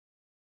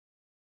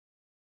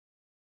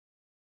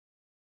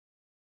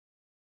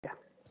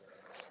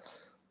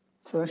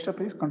So next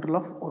up is control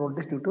of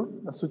overvoltage due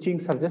to the switching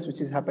surges which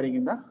is happening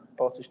in the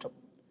power system.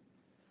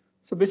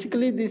 So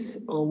basically this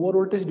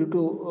overvoltage due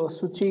to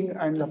switching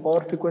and the power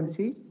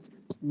frequency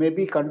may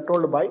be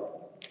controlled by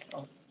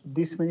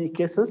these many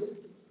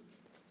cases.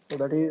 So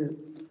that is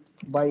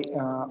by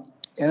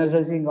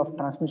energizing of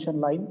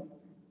transmission line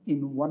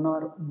in one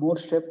or more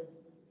step,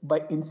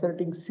 by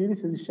inserting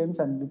series resistance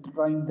and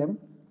withdrawing them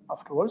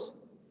afterwards.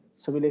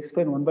 So we'll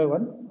explain one by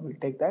one,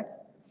 we'll take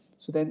that.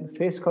 So then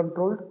phase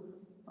controlled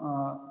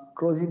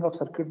closing of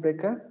circuit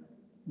breaker,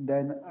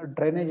 then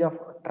drainage of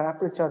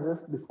trapped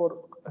charges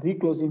before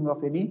reclosing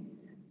of any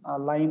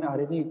line or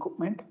any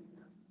equipment,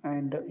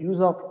 and use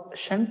of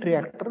shunt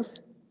reactors,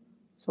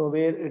 so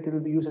where it will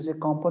be used as a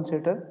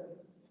compensator,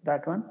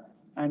 that one,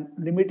 and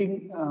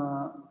limiting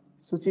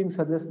switching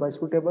surges by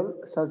suitable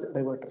surge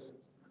diverters.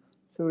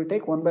 So we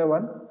take one by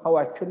one how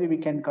actually we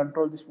can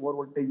control this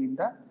overvoltage in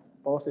the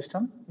power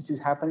system which is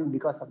happening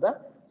because of the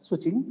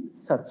switching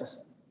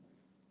surges.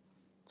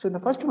 So in the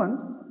first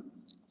one,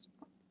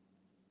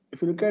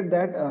 if you look at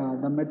that,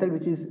 the method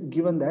which is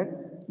given,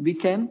 that we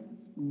can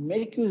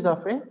make use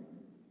of a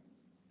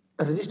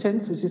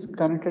resistance which is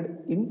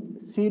connected in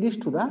series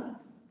to the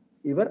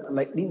your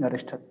lightning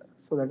arrestor.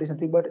 So that is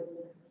nothing but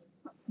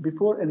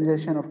before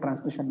energization of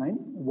transmission line,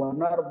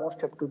 one or more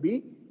step to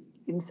be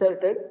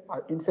inserted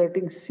or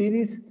inserting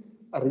series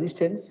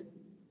resistance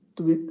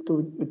to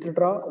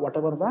withdraw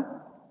whatever the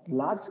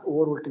large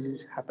overvoltage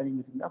is happening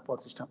within the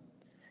power system.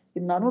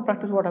 In normal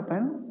practice, what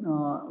happens?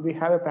 We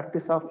have a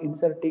practice of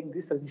inserting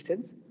this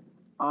resistance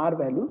R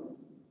value,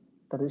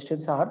 the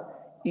resistance R,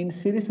 in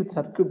series with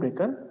circuit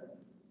breaker,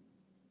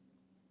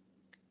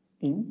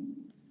 in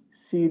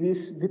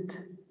series with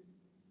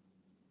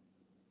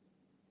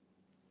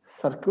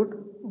circuit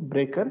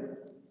breaker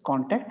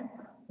contact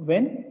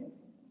when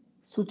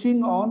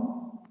switching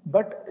on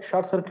but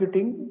short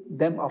circuiting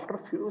them after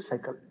few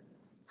cycles.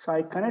 So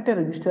I connect a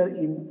resistor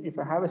in, if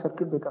I have a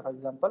circuit breaker, for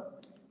example,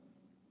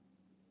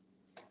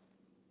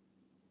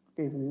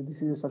 okay,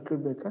 this is a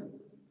circuit breaker.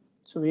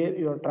 So where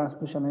your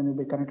transmission line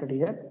will be connected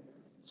here.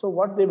 So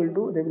what they will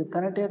do, they will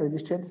connect a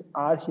resistance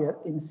R here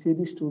in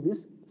series to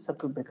this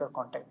circuit breaker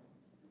contact.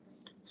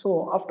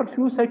 So after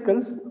few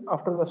cycles,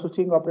 after the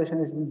switching operation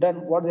has been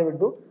done, what they will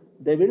do?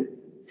 They will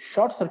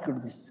short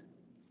circuit this.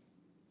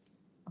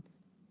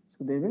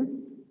 So they will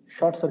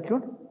short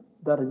circuit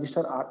the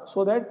resistor R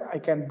so that I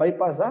can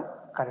bypass the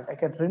current. I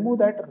can remove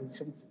that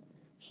resistance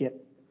here.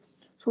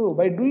 So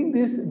by doing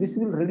this, this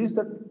will reduce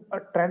the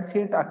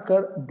transient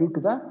occur due to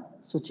the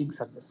switching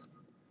surges.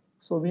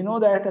 So we know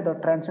that the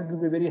transient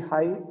will be very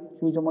high,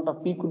 huge amount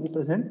of peak will be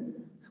present.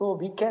 So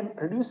we can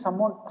reduce some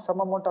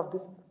amount of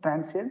this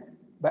transient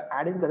by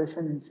adding the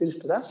resistance in series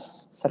to the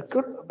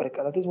circuit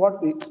breaker. That is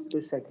what we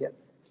said here.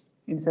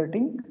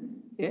 Inserting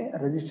a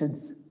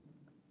resistance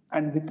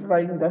and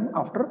withdrawing them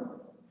after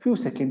few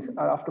seconds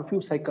or after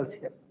few cycles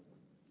here.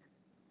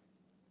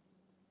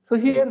 So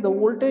here the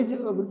voltage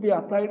will be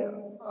applied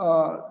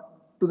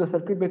to the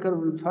circuit breaker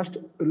will first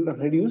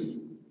reduce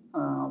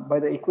by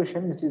the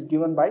equation which is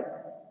given by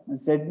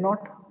Z0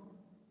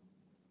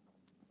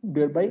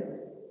 divided by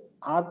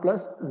R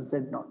plus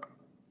Z0.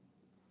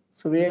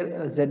 So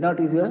where Z0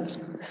 is your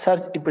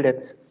surge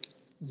impedance.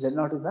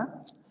 Z0 is the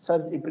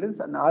surge impedance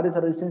and R is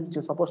the resistance which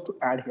is supposed to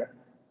add here,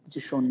 which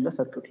is shown in the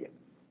circuit here.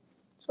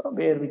 So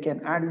where we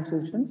can add this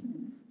resistance,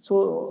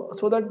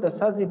 so that the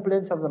surge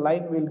impedance of the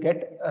line will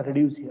get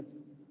reduced here.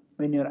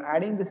 When you are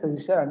adding this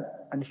resistor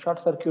and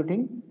short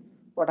circuiting,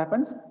 what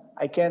happens?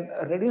 I can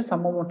reduce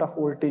some amount of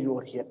voltage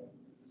over here.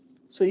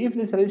 So if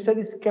this resistor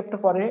is kept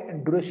for a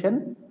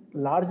duration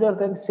larger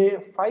than say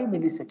 5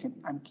 milliseconds,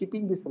 I am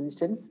keeping this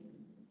resistance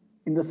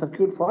in the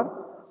circuit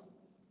for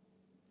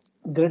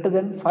greater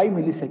than 5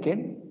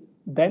 milliseconds,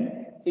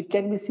 then it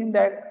can be seen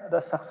that the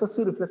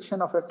successive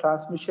reflection of a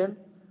transmission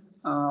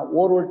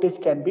over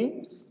voltage can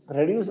be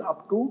reduced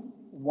up to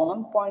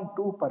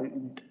 1.2 per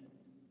unit.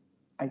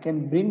 I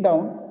can bring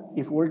down,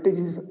 if voltage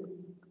is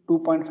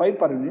 2.5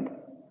 per unit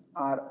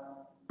or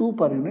 2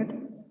 per unit,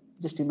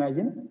 just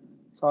imagine.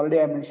 So already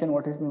I mentioned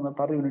what is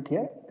per unit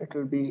here. It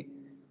will be,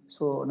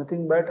 so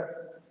nothing but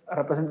a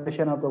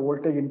representation of the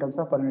voltage in terms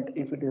of per unit.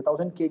 If it is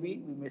 1000 kV,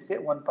 we may say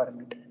 1 per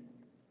unit.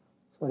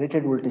 So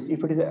rated voltage.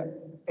 If it is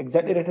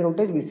exactly rated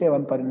voltage, we say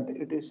 1 per unit.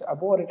 It is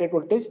above rated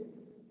voltage,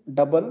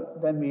 double,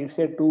 then we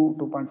say 2,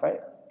 2.5,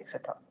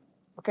 etc.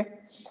 Okay.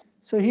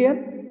 So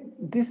here,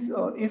 this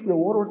if the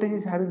over voltage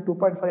is having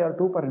 2.5 or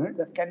 2 per unit,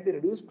 that can be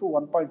reduced to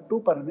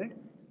 1.2 per unit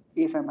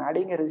if I am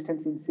adding a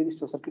resistance in series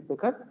to circuit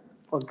breaker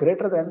for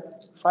greater than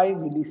 5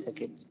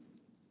 millisecond.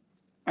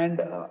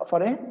 And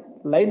for a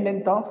line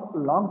length of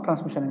long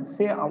transmission line,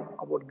 say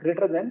about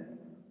greater than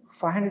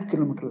 500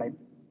 kilometer line.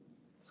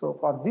 So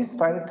for this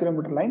 500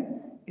 kilometer line,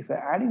 if I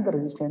adding the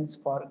resistance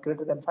for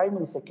greater than 5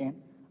 millisecond,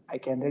 I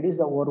can reduce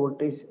the over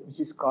voltage which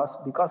is caused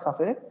because of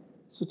a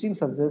switching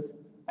surges.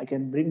 I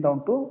can bring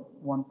down to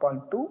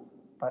 1.2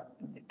 per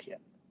unit here.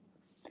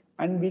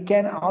 And we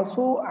can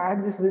also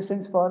add this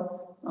resistance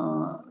for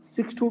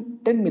 6 to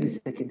 10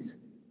 milliseconds.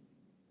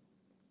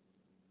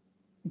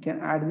 We can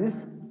add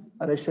this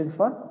resistance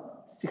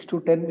for 6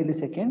 to 10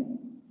 millisecond,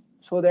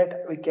 so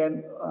that we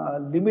can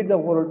limit the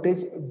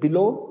voltage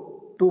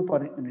below 2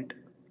 per unit.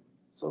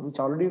 So which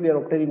already we are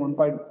obtaining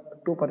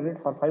 1.2 per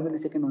unit for 5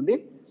 millisecond only.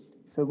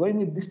 If you are going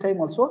with this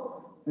time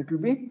also, it will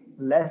be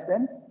less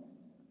than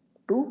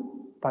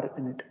 2 per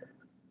unit.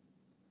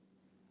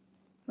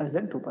 Less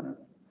than 2 per unit.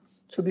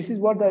 So this is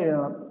what the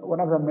one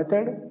of the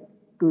method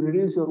to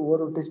reduce your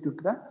overvoltage due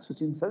to the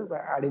switching surge by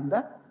adding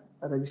the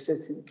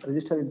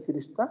resistor in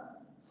series to the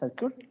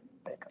circuit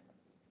breaker.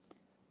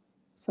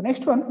 So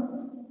next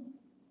one,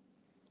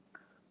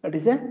 that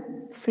is a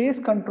phase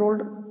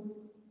controlled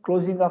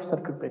closing of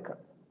circuit breaker.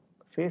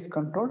 Phase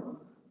controlled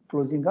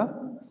closing of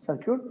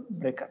circuit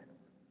breaker.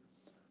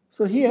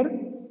 So here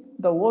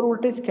the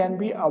overvoltage can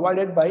be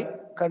avoided by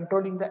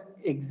controlling the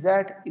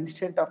exact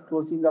instant of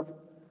closing of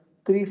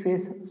three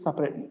phase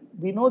separately.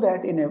 We know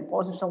that in a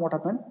power system what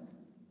happened?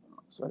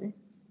 Sorry.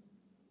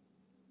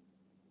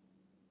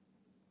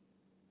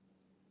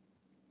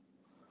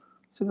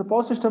 So in the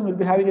power system will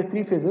be having a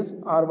three phases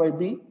R by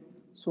B.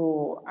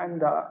 So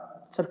and the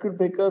circuit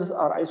breakers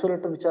or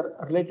isolator which are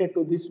related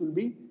to this will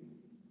be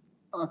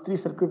three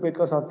circuit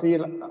breakers or three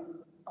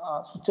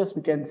switches,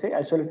 we can say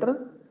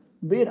isolator,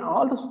 where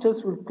all the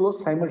switches will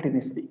close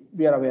simultaneously.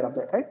 We are aware of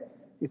that, right?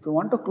 If you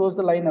want to close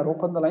the line or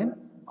open the line,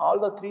 all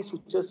the three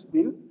switches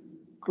will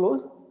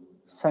close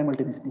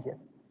simultaneously here.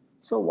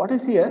 So what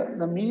is here?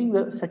 The meaning,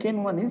 the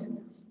second one is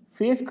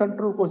phase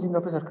control closing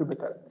of a circuit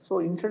breaker. So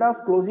instead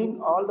of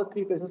closing all the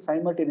three phases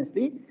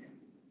simultaneously,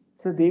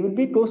 so they will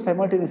be closed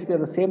simultaneously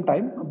at the same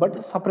time,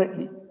 but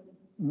separately,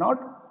 not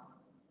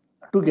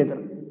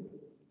together.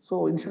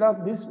 So instead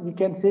of this, we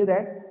can say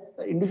that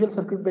the individual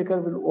circuit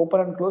breaker will open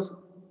and close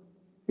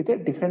with a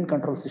different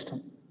control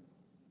system.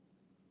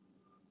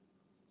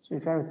 So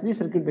if I have three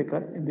circuit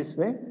breaker in this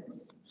way,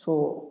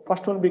 so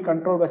first one will be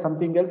controlled by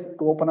something else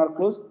to open or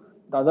close,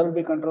 the other will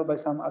be controlled by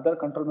some other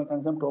control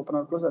mechanism to open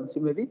or close, and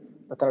similarly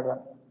the third one.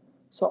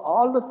 So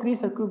all the three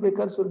circuit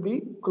breakers will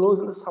be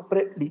closed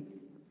separately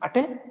at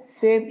a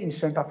same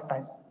instant of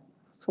time.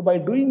 So by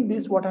doing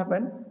this, what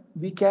happened?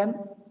 We can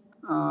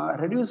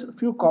reduce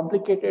few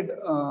complicated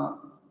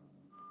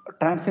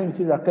transients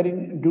is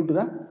occurring due to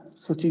the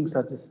switching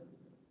surges.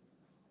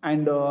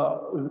 And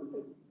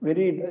there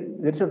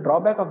is a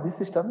drawback of this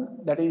system,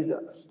 that is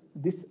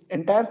this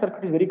entire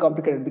circuit is very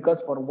complicated,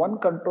 because for one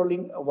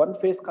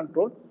phase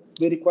control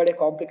we require a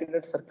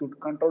complicated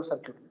control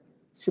circuit.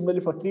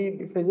 Similarly, for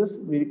three phases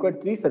we require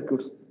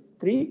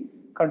three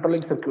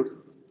controlling circuits.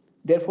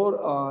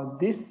 Therefore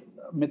this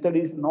method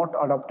is not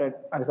adopted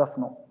as of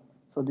now.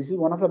 So this is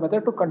one of the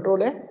method to control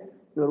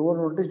your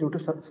overvoltage due to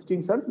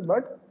switching surge,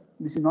 but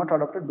this is not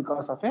adopted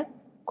because of a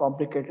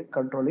complicated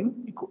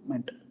controlling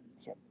equipment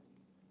here.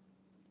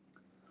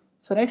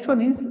 So next one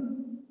is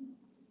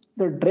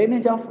the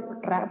drainage of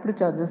trapped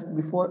charges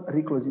before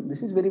reclosing.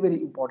 This is very,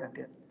 very important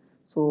here.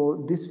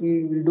 So this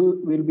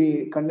we'll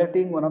be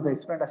conducting one of the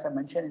experiments, as I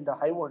mentioned, in the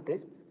high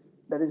voltage,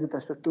 that is with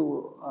respect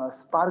to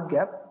spark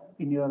gap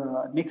in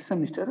your next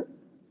semester,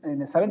 in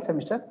the 7th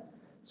semester.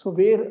 So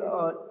where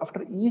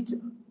after each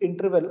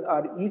interval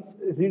or each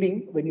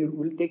reading, when you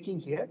will taking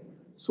here,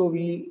 so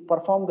we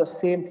perform the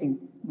same thing.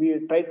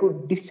 We try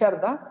to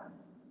discharge the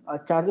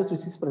charges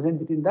which is present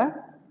within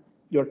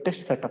your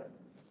test setup.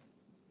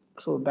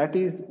 So that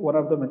is one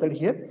of the method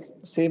here.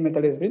 Same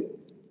method has been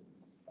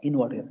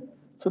involved here.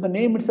 So the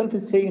name itself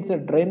is saying it's a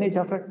drainage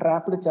of a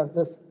trapped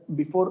charges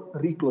before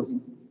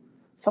reclosing.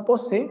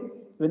 Suppose say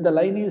when the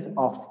line is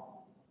off,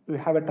 you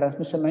have a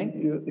transmission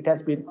line, it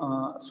has been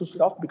switched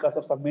off because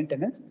of some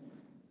maintenance.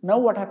 Now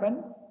what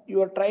happened?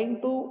 You are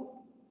trying to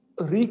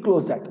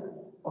reclose that.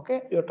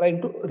 Okay, you are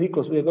trying to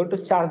reclose. We are going to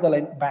charge the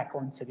line back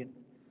once again.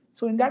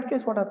 So in that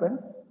case, what happened?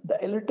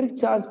 The electric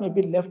charge may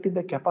be left in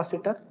the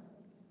capacitor,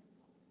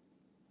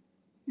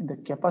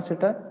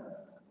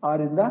 or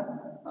in the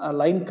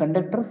line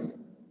conductors.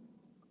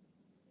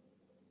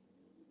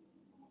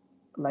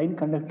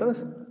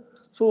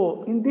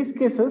 So in these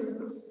cases,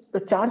 the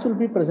charge will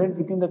be present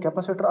within the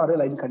capacitor or a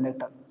line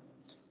conductor.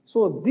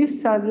 So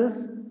these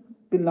charges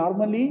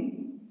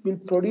will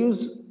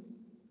produce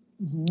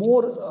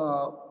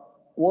more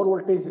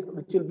overvoltage,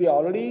 which will be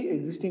already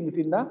existing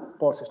within the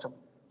power system.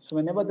 So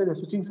whenever the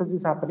switching surge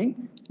is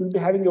happening, we will be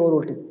having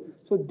overvoltage.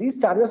 So these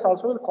charges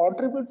also will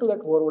contribute to that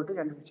overvoltage,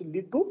 and which will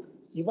lead to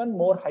even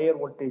more higher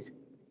voltage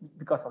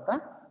because of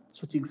the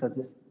switching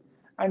surges.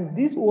 And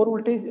these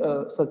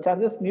overvoltage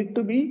charges need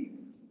to be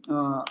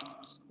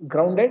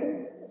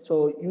grounded.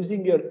 So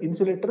using your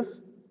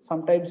insulators,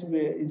 sometimes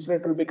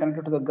insulator will be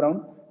connected to the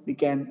ground. We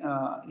can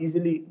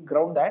easily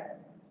ground that.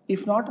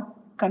 If not,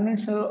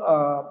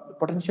 conventional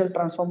potential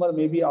transformer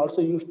may be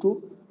also used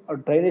to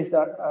drainage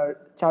the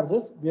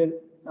charges, where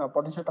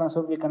potential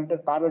transformer will be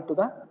connected parallel to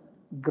the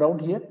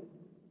ground here.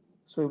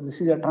 So if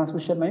this is a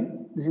transmission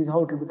line, this is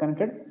how it will be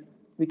connected.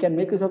 We can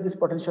make use of this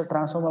potential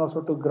transformer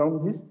also to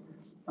ground this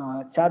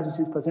charge which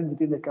is present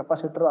within the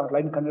capacitor or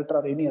line conductor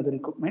or any other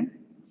equipment.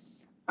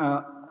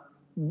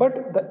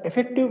 But the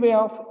effective way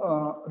of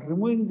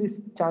removing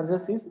these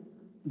charges is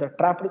the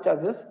trapped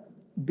charges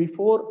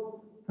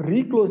before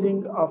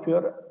reclosing of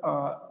your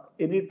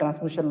any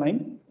transmission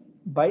line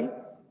by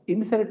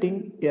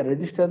inserting a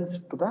resistance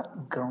to the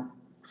ground.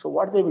 So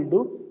what they will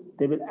do,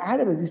 they will add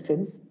a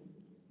resistance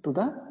to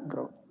the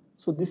ground.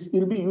 So this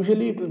will be,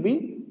 usually it will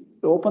be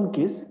open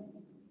case.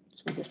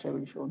 So just I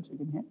will show once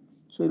again here.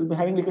 So it will be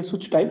having like a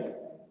switch type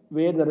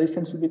where the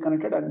resistance will be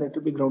connected and that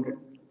will be grounded.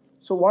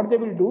 So what they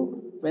will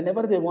do,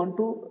 whenever they want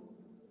to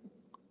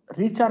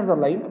recharge the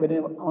line, when they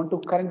want to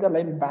connect the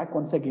line back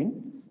once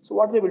again, so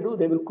what they will do,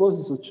 they will close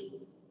the switch.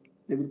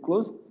 They will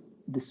close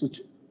the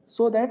switch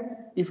so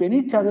that if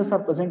any charges are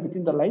present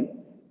within the line,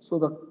 so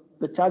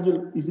the charge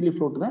will easily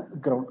flow to the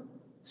ground.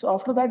 So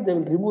after that, they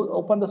will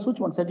open the switch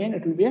once again,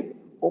 it will be a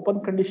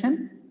open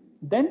condition,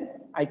 then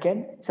I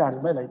can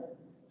charge my line.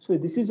 So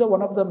this is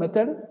one of the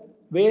method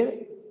where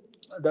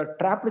the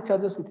trapped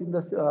charges within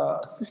the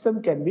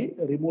system can be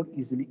removed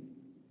easily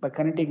by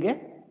connecting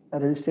a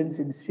resistance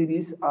in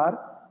series or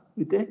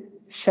with a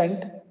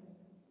shunt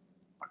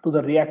to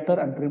the reactor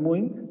and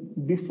removing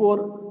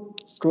before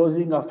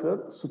closing of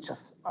your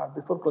switches or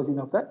before closing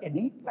of the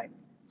any line.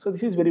 So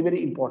this is very,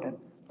 very important.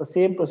 The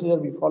same procedure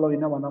we follow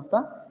in one of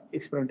the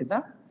experiment in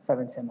the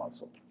 7th sem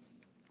also.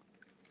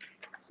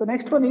 So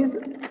next one is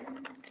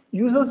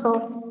uses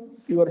of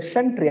your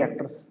shunt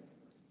reactors.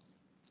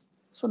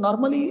 So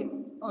normally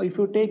if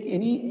you take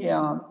any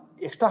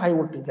extra high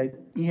voltage line,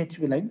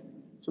 EHV line,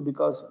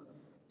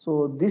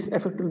 so this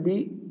effect will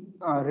be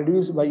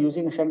reduced by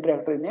using a shunt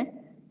reactor in a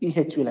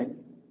EHV line,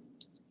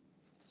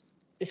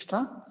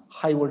 extra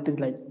high voltage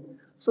line.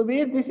 So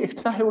where these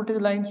extra high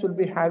voltage lines will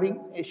be having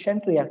a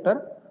shunt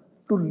reactor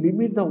to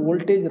limit the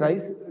voltage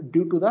rise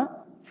due to the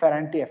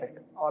Ferranti effect.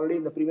 Already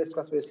in the previous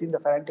class we have seen the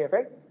Ferranti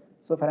effect.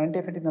 So Ferranti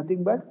effect is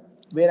nothing but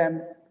where I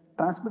am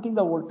transmitting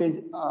the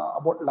voltage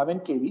about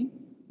 11 kV,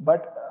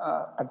 but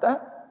at the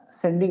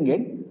sending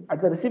end,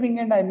 at the receiving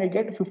end I may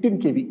get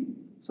 15 kV.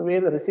 So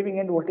where the receiving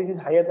end voltage is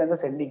higher than the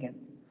sending end.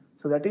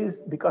 So that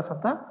is because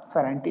of the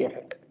Ferranti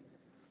effect.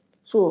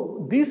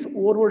 So this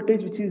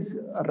overvoltage which is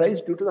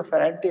raised due to the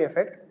Ferranti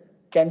effect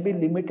can be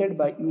limited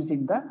by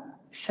using the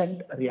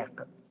shunt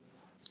reactor.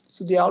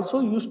 So they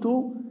also used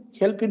to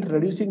help in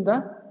reducing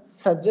the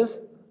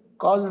surges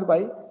caused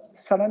by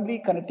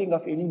suddenly connecting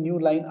of any new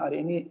line or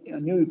any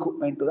new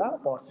equipment to the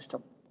power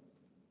system.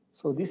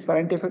 So this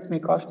Ferranti effect may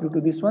cause due to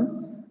this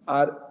one,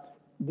 or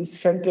this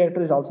shunt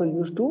reactor is also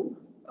used to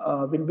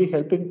will be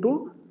helping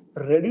to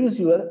reduce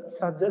your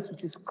surges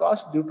which is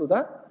caused due to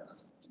the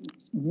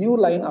new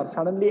line or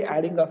suddenly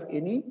adding of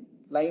any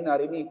line or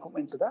any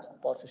equipment to the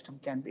power system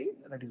can be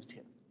reduced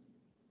here.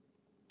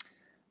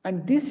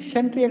 And these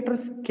shunt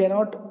reactors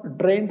cannot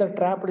drain the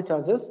trapped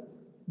charges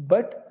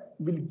but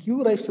will give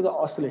rise to the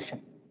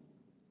oscillation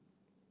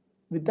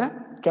with the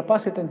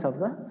capacitance of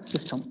the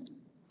system.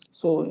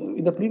 So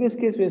in the previous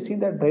case we have seen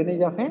the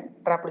drainage of a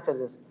trapped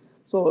charges.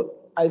 So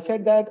I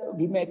said that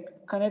we may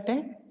connect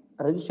a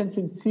resistance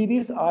in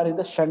series or in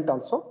the shunt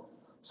also.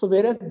 So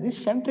whereas this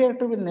shunt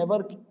reactor will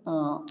never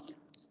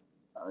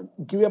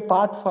give a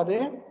path for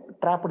a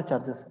trapped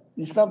charges.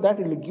 Instead of that,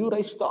 it will give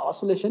rise to the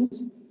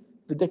oscillations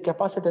with the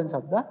capacitance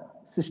of the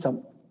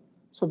system.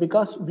 So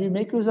because we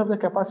make use of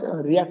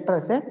the reactor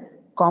as a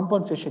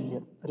compensation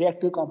here,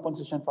 reactive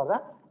compensation for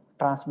the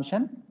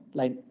transmission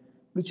line,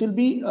 which will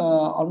be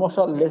almost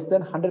less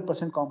than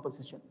 100%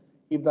 compensation.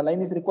 If the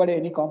line is required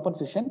any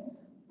compensation,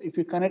 if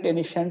you connect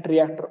any shunt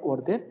reactor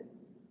over there,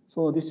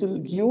 so this will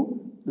give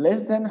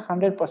less than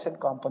 100%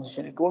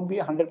 compensation. It won't be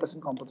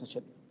 100%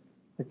 compensation.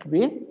 It will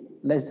be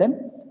less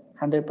than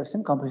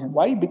 100% compensation.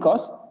 Why?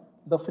 Because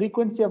the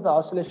frequency of the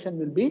oscillation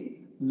will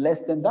be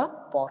less than the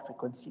power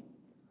frequency.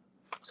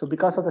 So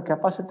because of the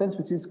capacitance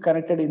which is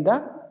connected in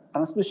the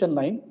transmission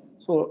line,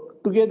 so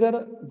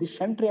together the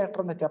shunt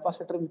reactor and the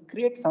capacitor will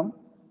create some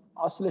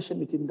oscillation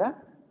within the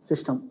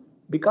system.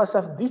 Because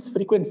of this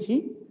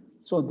frequency,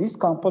 so this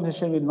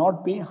compensation will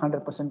not be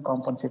 100%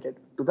 compensated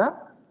to the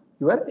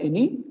your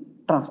any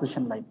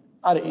transmission line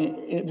or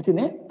within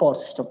a power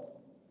system.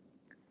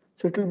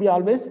 So it will be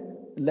always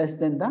less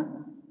than the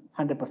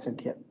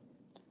 100% here.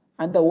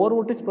 And the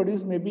overvoltage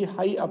produced may be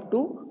high up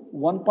to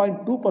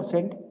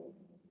 1.2%.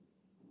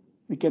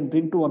 We can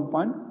bring to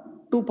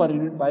 1.2 per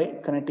unit by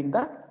connecting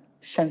the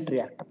shunt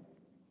reactor.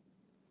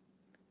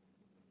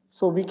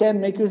 So we can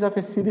make use of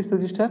a series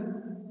resistor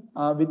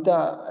with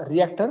the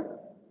reactor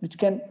which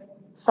can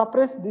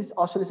suppress this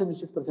oscillation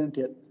which is present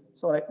here.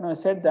 So right now I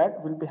said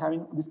that we'll be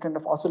having this kind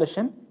of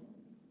oscillation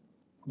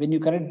when you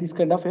connect this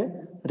kind of a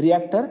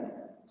reactor.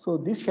 So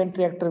this shunt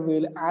reactor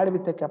will add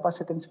with the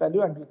capacitance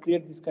value and will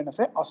create this kind of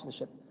a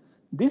oscillation.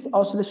 This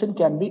oscillation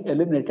can be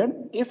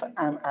eliminated if I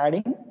am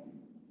adding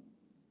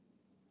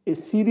a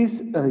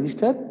series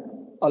resistor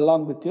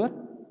along with your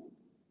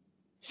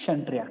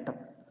shunt reactor.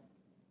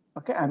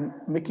 Okay, I am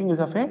making use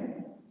of a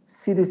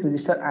series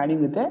resistor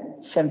adding with a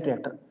shunt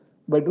reactor.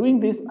 By doing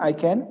this, I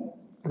can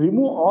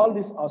remove all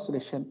this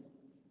oscillation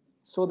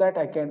so that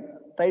I can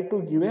try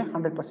to give a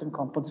 100%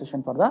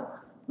 compensation for the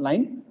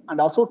line and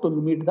also to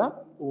limit the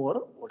over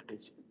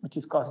voltage which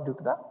is caused due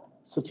to the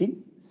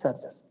switching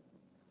surges.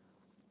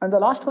 And the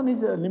last one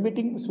is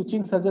limiting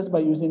switching surges by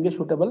using a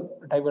suitable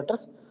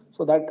diverters.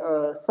 So that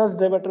surge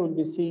diverter will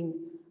be seen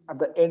at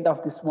the end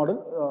of this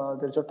model.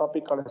 There is a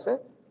topic called as a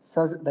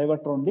surge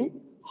diverter only.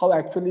 How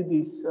actually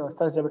this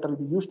surge diverter will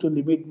be used to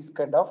limit this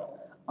kind of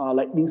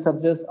lightning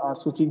surges or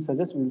switching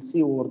surges. We will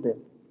see over there.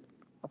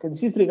 Okay,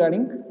 this is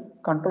regarding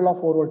control of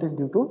overvoltage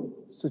due to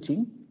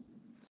switching